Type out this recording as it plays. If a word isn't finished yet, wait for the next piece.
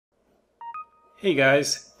Hey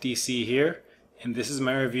guys, DC here, and this is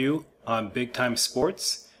my review on Big Time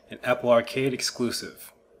Sports, an Apple Arcade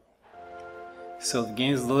exclusive. So the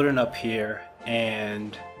game's loading up here,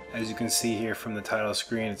 and as you can see here from the title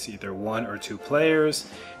screen, it's either 1 or 2 players,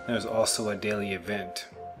 and there's also a daily event.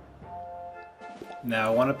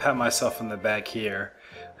 Now I want to pat myself on the back here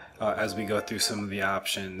as we go through some of the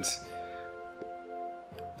options.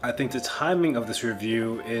 I think the timing of this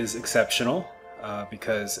review is exceptional.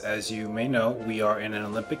 Because as you may know, we are in an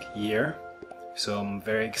Olympic year, so I'm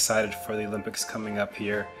very excited for the Olympics coming up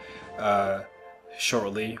here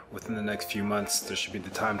shortly. Within the next few months there should be the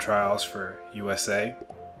time trials for USA,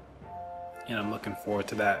 and I'm looking forward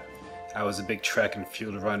to that. I was a big track and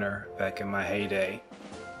field runner back in my heyday,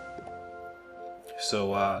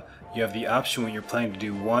 so you have the option when you're planning to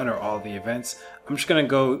do one or all the events. I'm just gonna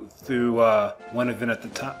go through one event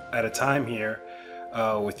at a time here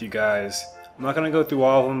with you guys. I'm not going to go through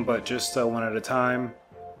all of them, but just one at a time.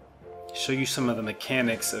 Show you some of the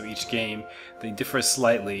mechanics of each game. They differ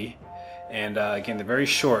slightly, and again, they're very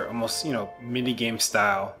short, almost mini game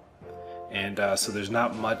style, and so there's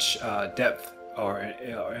not much depth or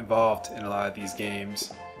involved in a lot of these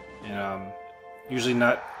games, and usually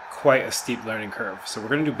not quite a steep learning curve. So we're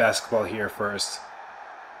going to do basketball here first.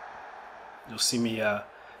 You'll see me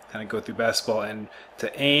kind of go through basketball, and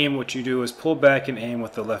to aim, what you do is pull back and aim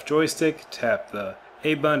with the left joystick, tap the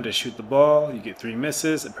A button to shoot the ball. You get 3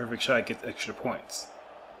 misses, a perfect shot gets extra points.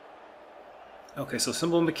 Okay, so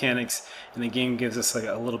simple mechanics, and the game gives us like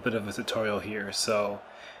a little bit of a tutorial here. So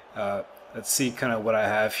let's see kind of what I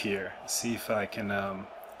have here. See if I can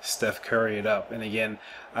Steph Curry it up. And again,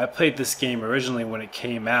 I played this game originally when it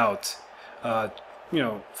came out,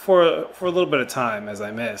 for a little bit of time as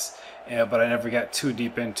I missed. But I never got too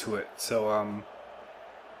deep into it. So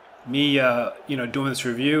me doing this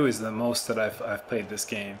review is the most that I've played this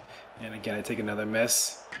game. And again, I take another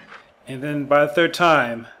miss, and then by the 3rd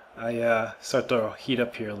time I start to heat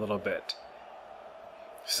up here a little bit.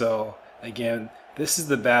 So again, this is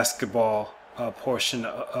the basketball portion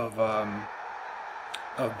of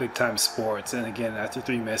Big Time Sports, and again, after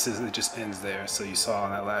 3 misses it just ends there. So you saw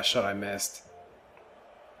on that last shot I missed.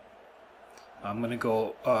 I'm going to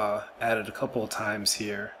go at it a couple of times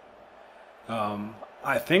here.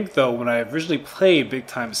 I think though, when I originally played Big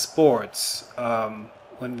Time Sports,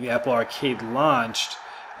 when the Apple Arcade launched,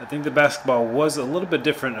 I think the basketball was a little bit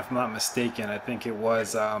different, if I'm not mistaken. I think it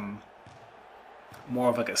was more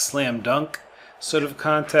of like a slam dunk sort of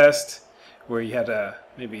contest, where you had to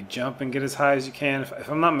maybe jump and get as high as you can.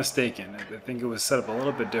 If I'm not mistaken, I think it was set up a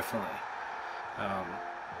little bit differently.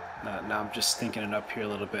 Now I'm just thinking it up here a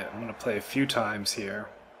little bit. I'm going to play a few times here.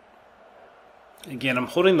 Again, I'm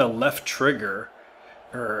holding the left trigger,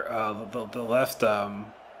 or the left,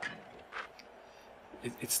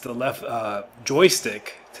 it's the left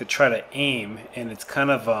joystick to try to aim, and it's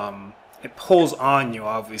kind of, it pulls on you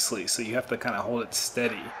obviously, so you have to kind of hold it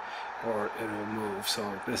steady or it will move.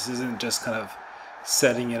 So this isn't just kind of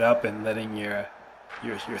setting it up and letting your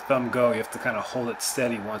thumb go. You have to kind of hold it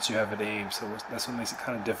steady once you have it aimed, so that's what makes it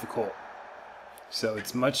kind of difficult. So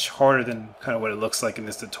it's much harder than kind of what it looks like in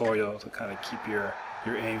this tutorial to kind of keep your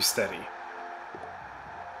aim steady.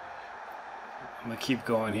 I'm going to keep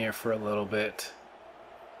going here for a little bit.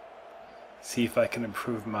 See if I can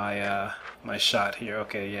improve my my shot here.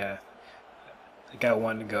 Okay, yeah. I got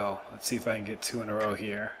 1 to go. Let's see if I can get 2 in a row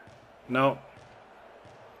here. Nope.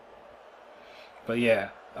 But yeah.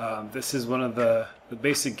 This is one of the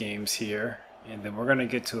basic games here, and then we're going to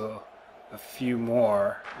get to a few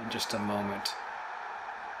more in just a moment.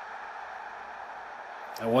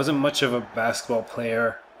 I wasn't much of a basketball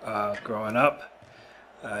player growing up.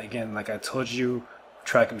 Again, like I told you,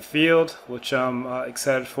 track and field, which I'm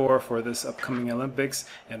excited for this upcoming Olympics,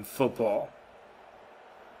 and football.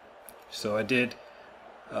 So I did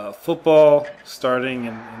football starting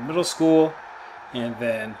in middle school, and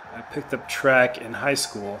then I picked up track in high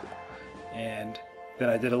school, and then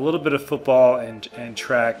I did a little bit of football and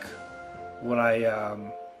track when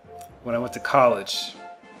I went to college.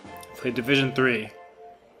 Played Division III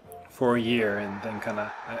for a year, and then kind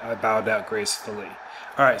of I bowed out gracefully.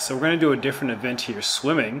 Alright, so we're going to do a different event here,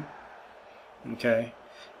 swimming. Okay,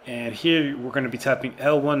 and here we're going to be tapping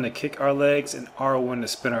L1 to kick our legs and R1 to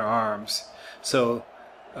spin our arms. So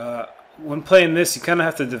when playing this, you kind of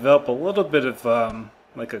have to develop a little bit of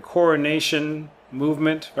like a coordination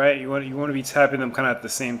movement, right? You want to be tapping them kind of at the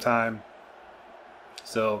same time.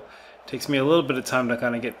 So it takes me a little bit of time to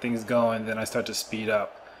kind of get things going, then I start to speed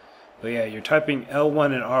up. But yeah, you're typing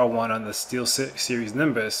L1 and R1 on the SteelSeries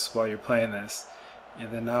Nimbus while you're playing this.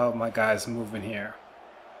 And then now my guy's moving here.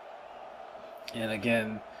 And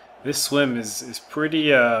again, This swim is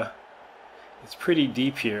pretty it's pretty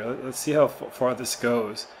deep here. Let's see how far this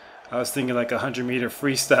goes. I was thinking like 100-meter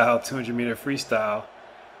freestyle, 200-meter freestyle,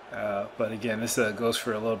 but again, this goes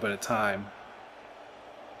for a little bit of time.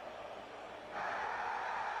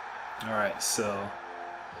 All right, so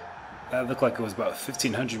that looked like it was about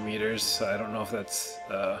 1,500 meters. So I don't know if that's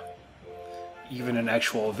even an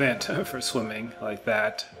actual event for swimming like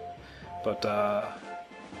that, but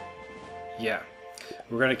yeah,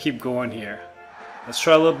 we're gonna keep going here. Let's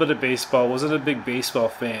try a little bit of baseball. Wasn't a big baseball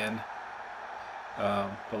fan,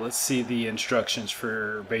 but let's see the instructions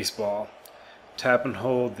for baseball. Tap and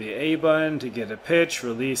hold the A button to get a pitch.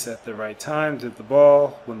 Release at the right time to the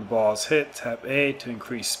ball. When the ball is hit, tap A to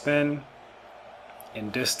increase spin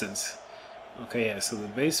and distance. Okay, yeah, so the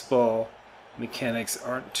baseball mechanics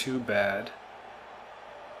aren't too bad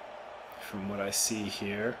from what I see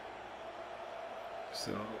here.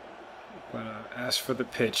 So I'm gonna ask for the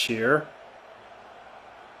pitch here.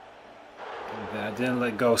 And then I didn't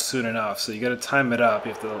let go soon enough, so you gotta time it up.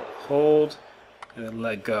 You have to hold and then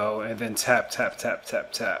let go and then tap, tap, tap,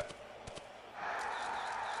 tap, tap.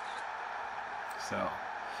 So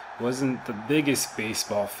wasn't the biggest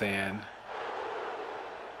baseball fan,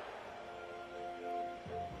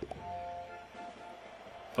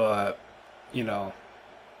 but you know,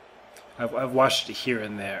 I've watched it here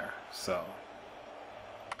and there. So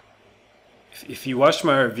if you watched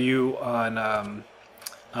my review on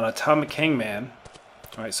Atomic Hangman,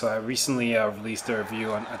 right? So I recently released a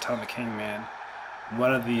review on Atomic Hangman.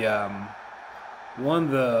 One of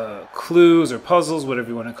the clues or puzzles, whatever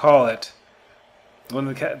you want to call it,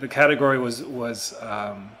 the category was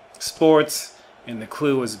sports, and the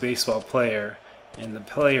clue was baseball player, and the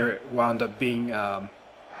player wound up being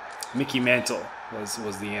Mickey Mantle was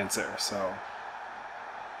the answer. So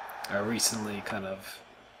I recently kind of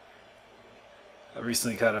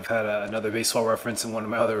had another baseball reference in one of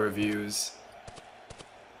my other reviews.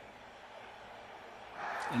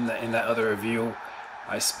 In that other review,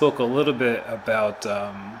 I spoke a little bit about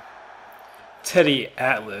Teddy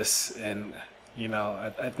Atlas, and you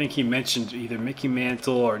know, I think he mentioned either Mickey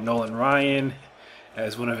Mantle or Nolan Ryan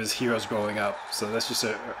as one of his heroes growing up. So that's just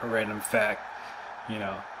a random fact, you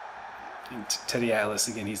know. And Teddy Atlas,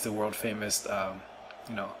 again, he's the world famous,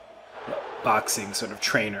 you know, boxing sort of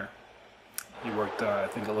trainer. He worked, I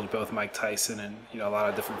think, a little bit with Mike Tyson and, you know, a lot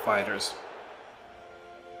of different fighters.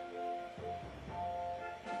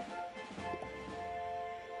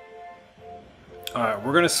 Alright,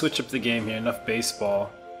 we're going to switch up the game here. Enough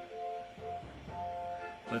baseball.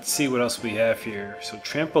 Let's see what else we have here. So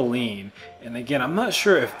trampoline. And again, I'm not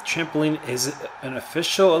sure if trampoline is an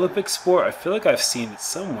official Olympic sport. I feel like I've seen it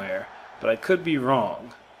somewhere, but I could be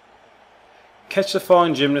wrong. Catch the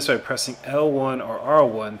falling gymnast by pressing L1 or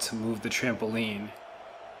R1 to move the trampoline.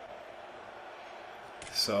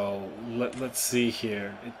 So let's see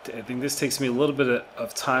here. I think this takes me a little bit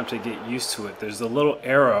of time to get used to it. There's a little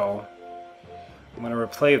arrow. I'm going to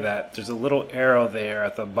replay that. There's a little arrow there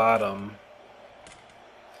at the bottom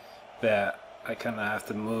that I kind of have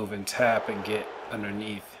to move and tap and get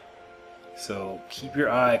underneath. So keep your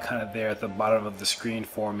eye kind of there at the bottom of the screen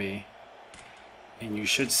for me, and you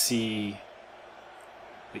should see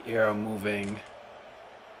the arrow moving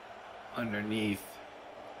underneath.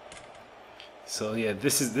 So yeah,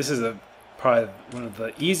 this is probably one of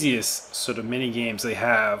the easiest sort of mini games they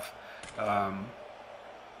have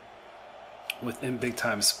within big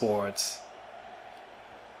time sports.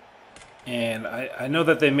 And I know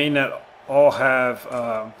that they may not all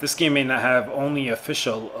have this game may not have only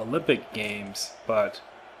official Olympic games, or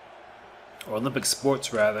Olympic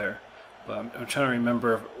sports rather. But I'm trying to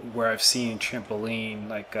remember where I've seen trampoline,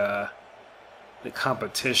 like the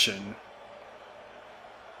competition.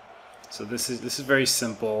 So this is very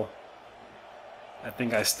simple. I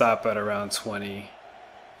think I stop at around 20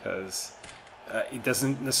 because it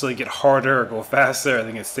doesn't necessarily get harder or go faster. I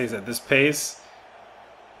think it stays at this pace.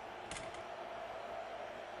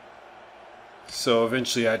 So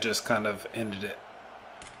eventually I just kind of ended it.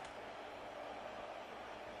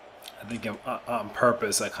 I think on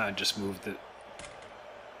purpose I kind of just moved it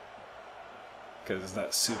because it's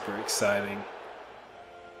not super exciting.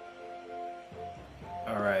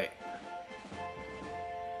 Alright.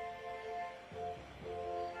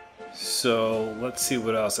 So let's see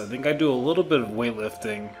what else. I think I do a little bit of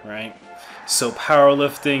weightlifting, right? So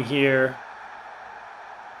powerlifting here.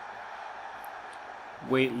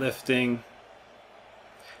 Weightlifting.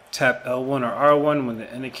 Tap L1 or R1 when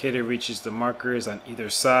the indicator reaches the markers on either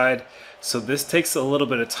side. So this takes a little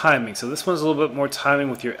bit of timing. So this one's a little bit more timing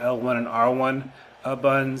with your L1 and R1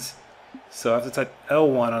 buttons. So I have to type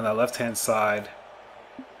L1 on the left hand side.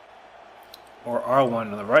 or R1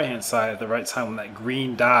 on the right hand side at the right time when that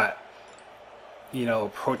green dot, you know,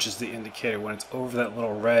 approaches the indicator. When it's over that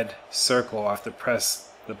little red circle, I have to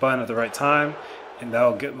press the button at the right time, and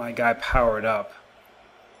that'll get my guy powered up.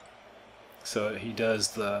 So he does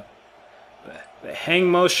the hang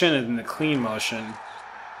motion and the clean motion,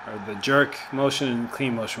 or the jerk motion and the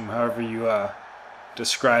clean motion, however you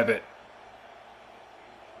describe it.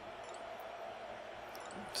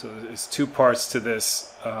 So there's two parts to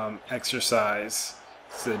this exercise.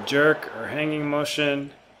 It's the jerk or hanging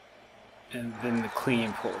motion, and then the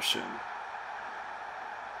clean portion.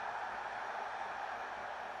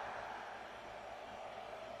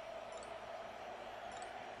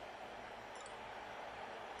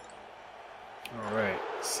 Alright,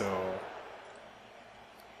 so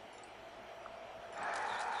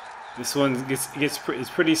this one it's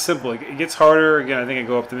pretty simple. It gets harder. Again, I think I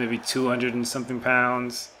go up to maybe 200 and something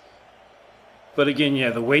pounds. But again,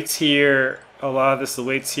 yeah, the weights here, a lot of this, the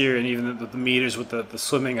weights here, and even the meters with the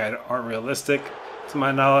swimming aren't realistic to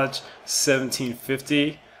my knowledge.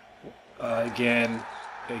 1750, again,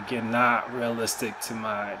 not realistic to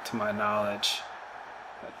my knowledge.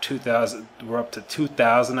 2000, we're up to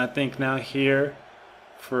 2000, I think now here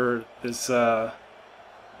for this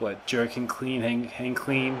what, jerk and clean, hang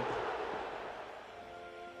clean.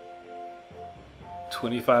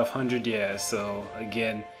 2500, yeah. So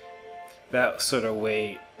again, that sort of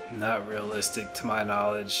weight, not realistic to my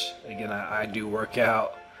knowledge. Again, I do work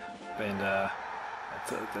out, and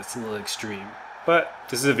that's a little extreme. But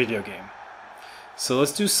this is a video game. So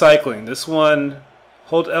let's do cycling. This one,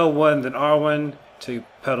 hold L1 then R1 to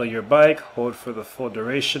pedal your bike. Hold for the full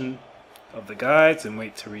duration of the guides and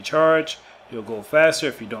wait to recharge. You'll go faster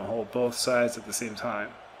if you don't hold both sides at the same time.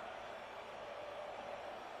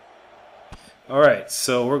 Alright,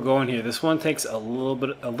 so we're going here. This one takes a little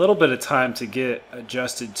bit of time to get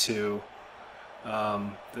adjusted to.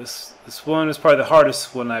 This one is probably the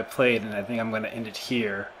hardest one I played, and I think I'm going to end it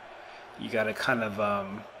here. You got to kind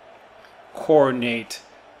of coordinate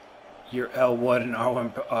your L1 and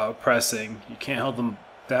R1 pressing. You can't hold them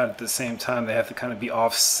down at the same time. They have to kind of be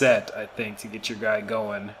offset, I think, to get your guy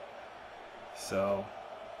going. So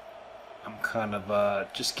I'm kind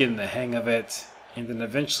of just getting the hang of it, and then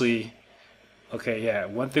eventually, okay, yeah,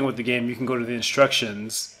 one thing with the game, you can go to the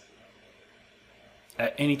instructions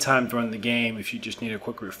at any time during the game if you just need a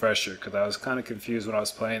quick refresher, because I was kind of confused when I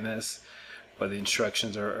was playing this, but the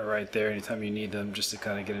instructions are right there anytime you need them, just to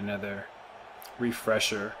kind of get another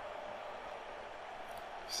refresher.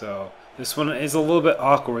 So this one is a little bit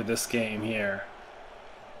awkward, this game here.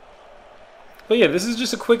 But yeah, this is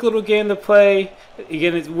just a quick little game to play.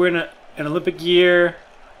 Again, we're in an Olympic year,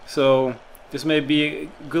 so this may be a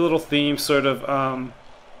good little theme, sort of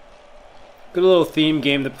good little theme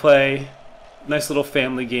game to play. Nice little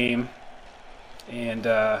family game, and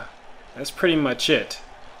that's pretty much it.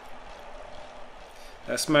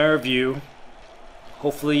 That's my review.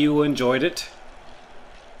 Hopefully you enjoyed it.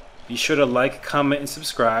 Be sure to like, comment, and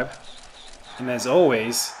subscribe. And as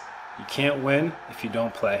always, you can't win if you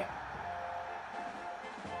don't play.